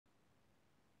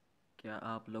क्या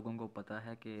आप लोगों को पता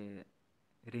है कि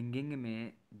रिंगिंग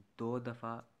में 2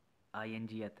 दफ़ा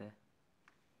आईएनजी आता है?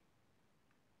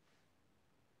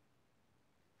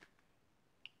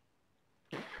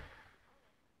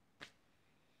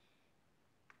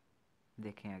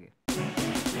 देखें आगे।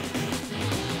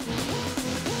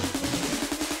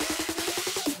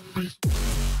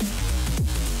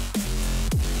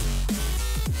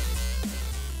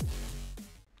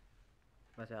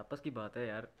 वैसे आपस की बात है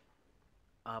यार,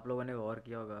 आप लोगों ने गौर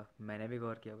किया होगा, मैंने भी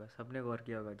गौर किया होगा, सब ने गौर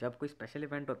किया होगा, जब कोई स्पेशल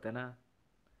इवेंट होता है ना,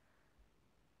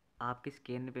 आपकी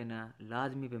स्किन पे ना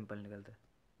लाजमी पिंपल निकलता है।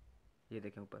 ये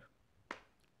देखें ऊपर।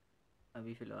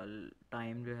 अभी फ़िलहाल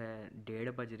टाइम जो है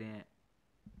 1:30 बज रहे हैं,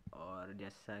 और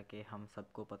जैसा कि हम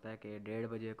सबको पता है कि 1:30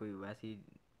 बजे कोई वैसी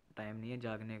टाइम नहीं है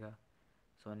जागने का,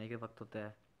 सोने के वक्त होता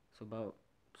है। सुबह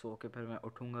सो के फिर मैं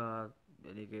उठूँगा,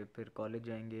 यानी कि फिर कॉलेज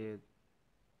जाएंगे।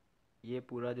 ये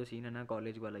पूरा जो सीन है ना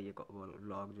कॉलेज वाला, ये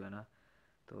व्लॉग जो है ना,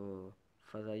 तो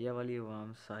फ़ज़ाइया वाली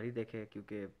आवाम सारी देखे,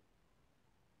 क्योंकि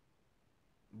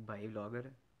भाई व्लॉगर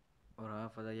है। और हाँ,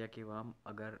 फ़ज़ाइया की आवाम,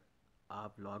 अगर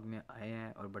आप व्लॉग में आए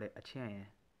हैं और बड़े अच्छे आए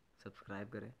हैं, सब्सक्राइब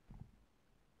करें,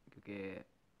 क्योंकि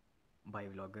भाई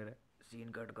व्लॉगर है।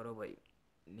 सीन कट करो भाई,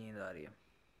 नींद आ रही है।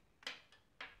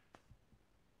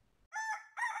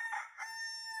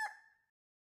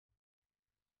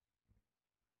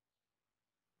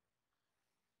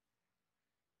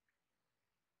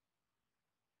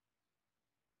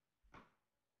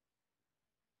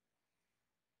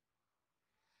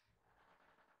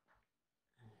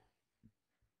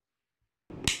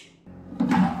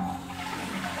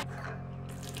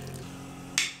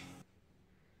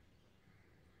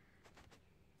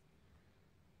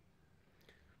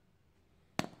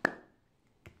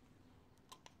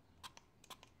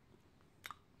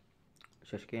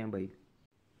 शशके हैं भाई।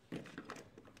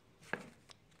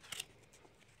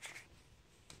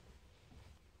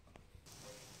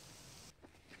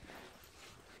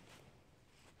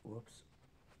 ओप्स,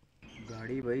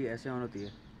 गाड़ी भाई ऐसे ऑन होती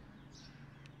है।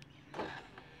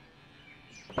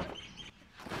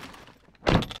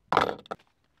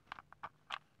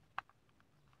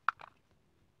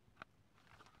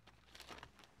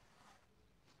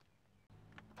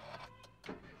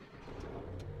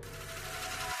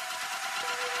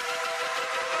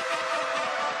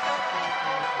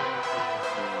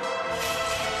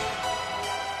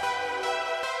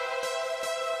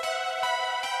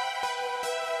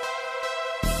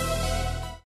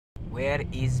 Where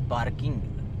is parking?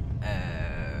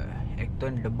 एक तो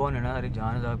इन डब्बों ने ना सारी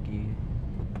जान साहब की।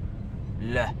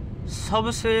 ले,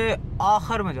 सबसे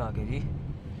आखिर में जाके जी,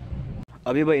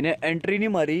 अभी भाई ने एंट्री नहीं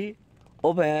मारी,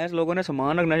 ओ भैंस लोगों ने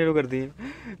सामान रखना शुरू कर दिए।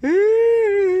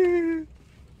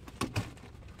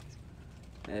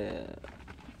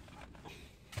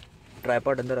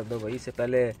 ट्राइपॉड अंदर रख दो भाई, इससे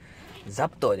पहले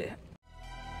जब्त हो जाए।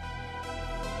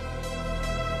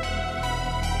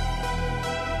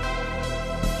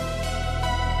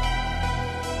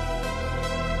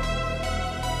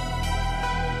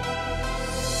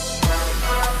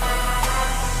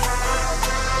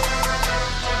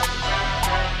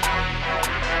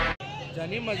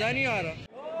 जानी मजा नहीं आ रहा।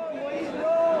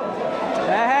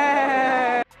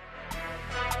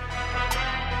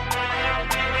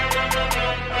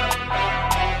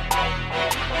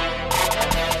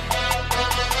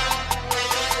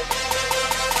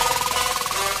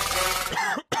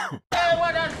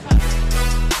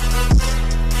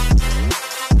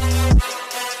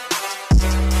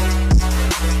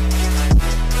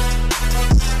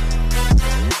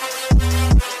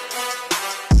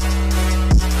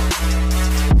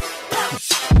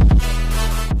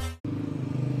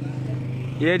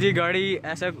 ये जी गाड़ी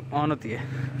ऐसे ऑन होती है।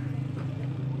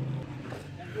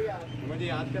 मुझे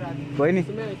याद करा दी। कोई नहीं,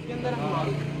 इसके अंदर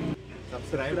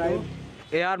सब्सक्राइब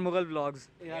आर्मुगल व्लॉग्स।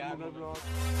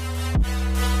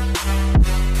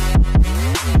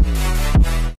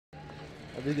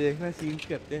 अभी देखना सीन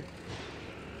करते हैं।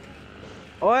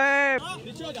 ओए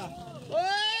पीछे हो जा।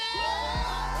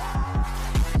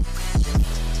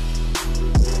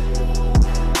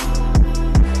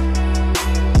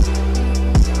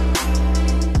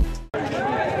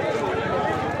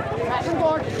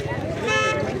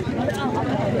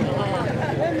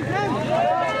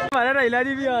 हमारे रैला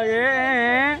जी भी आ गए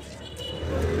हैं।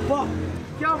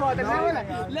 क्या बात है,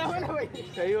 लेवल भाई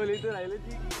सही बोली तो रैला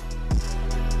जी।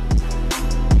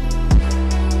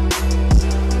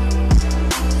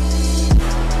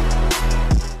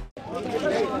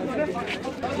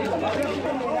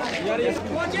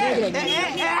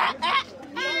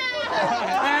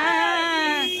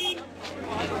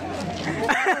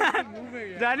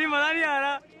 जानी मजा नहीं आ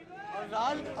रहा।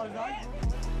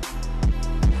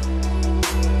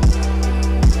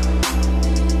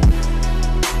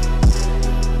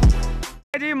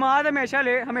 माद हमेशा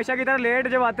की तरह लेट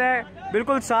जब आता है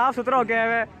बिल्कुल साफ सुथरा हो गया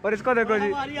है। और इसको देखो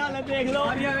जी, हमारी हालत देख लो।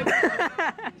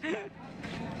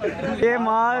 ये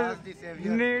माद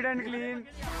नीट एंड क्लीन।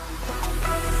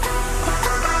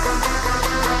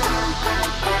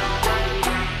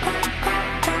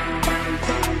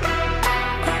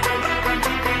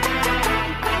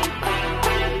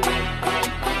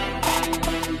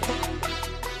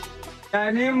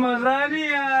 जानी मजा नहीं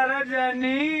आ रहा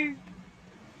जानी।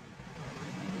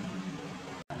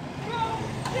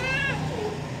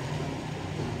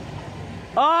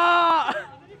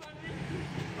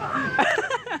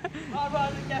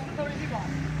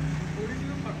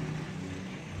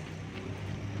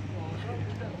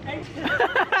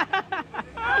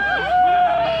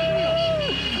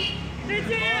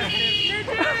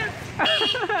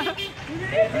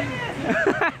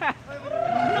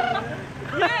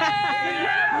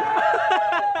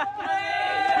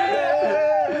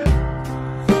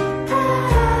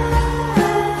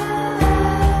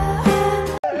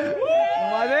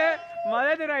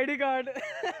 मजे तेरा आईडी कार्ड।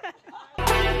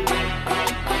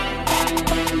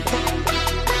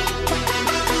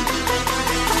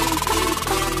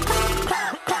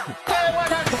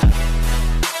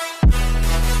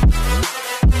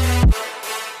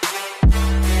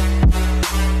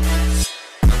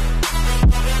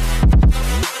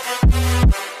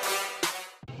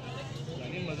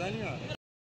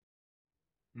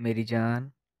 मेरी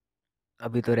जान,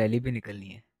 अभी तो रैली भी निकलनी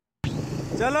है।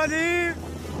 चलो जी।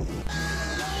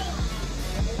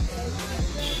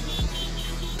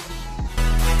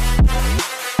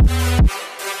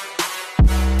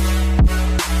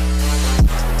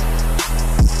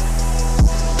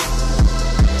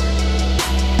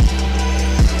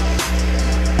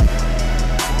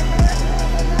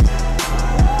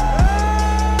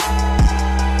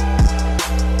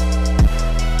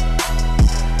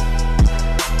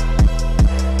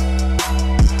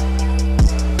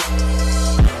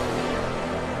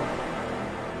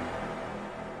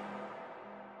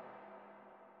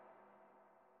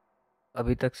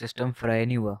 अभी तक सिस्टम फ्राई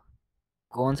नहीं हुआ।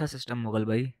 कौन सा सिस्टम मुगल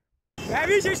भाई?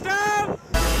 Heavy system.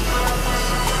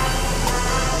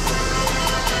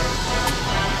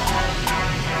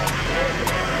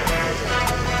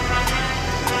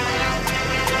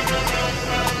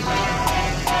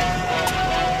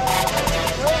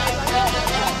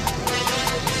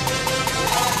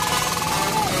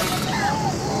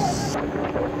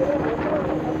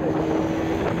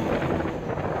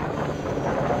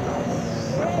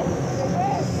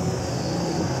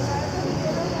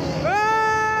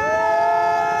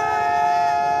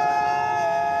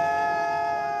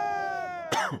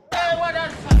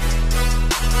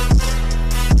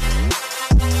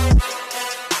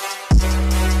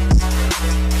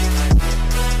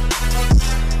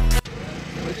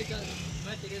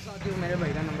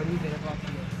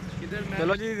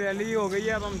 चलो जी, रैली हो गई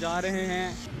है, अब हम जा रहे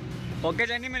हैं। ओके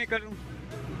जैनी, मैं निकल लूँ।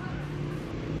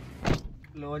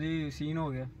 लो जी, सीन हो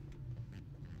गया,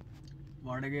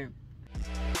 बढ़ गए।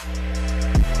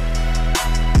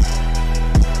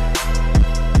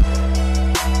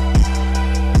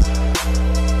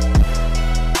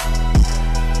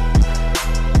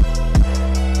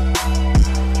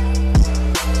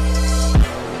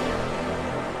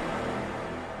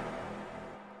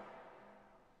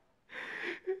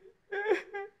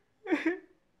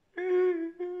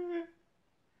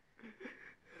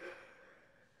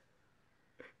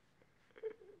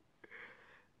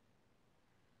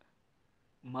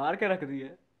 मार के रख दिए।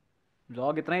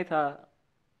 व्लॉग इतना ही था,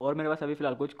 और मेरे पास अभी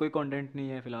फ़िलहाल कोई कंटेंट नहीं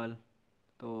है फ़िलहाल।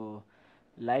 तो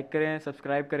लाइक करें,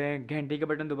 सब्सक्राइब करें, घंटी का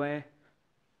बटन दबाएं,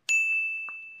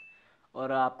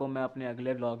 और आपको मैं अपने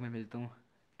अगले व्लॉग में मिलता हूँ।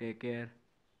 टेक केयर,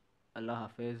 अल्लाह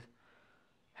हाफिज़,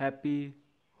 हैप्पी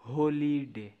होली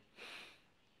डे।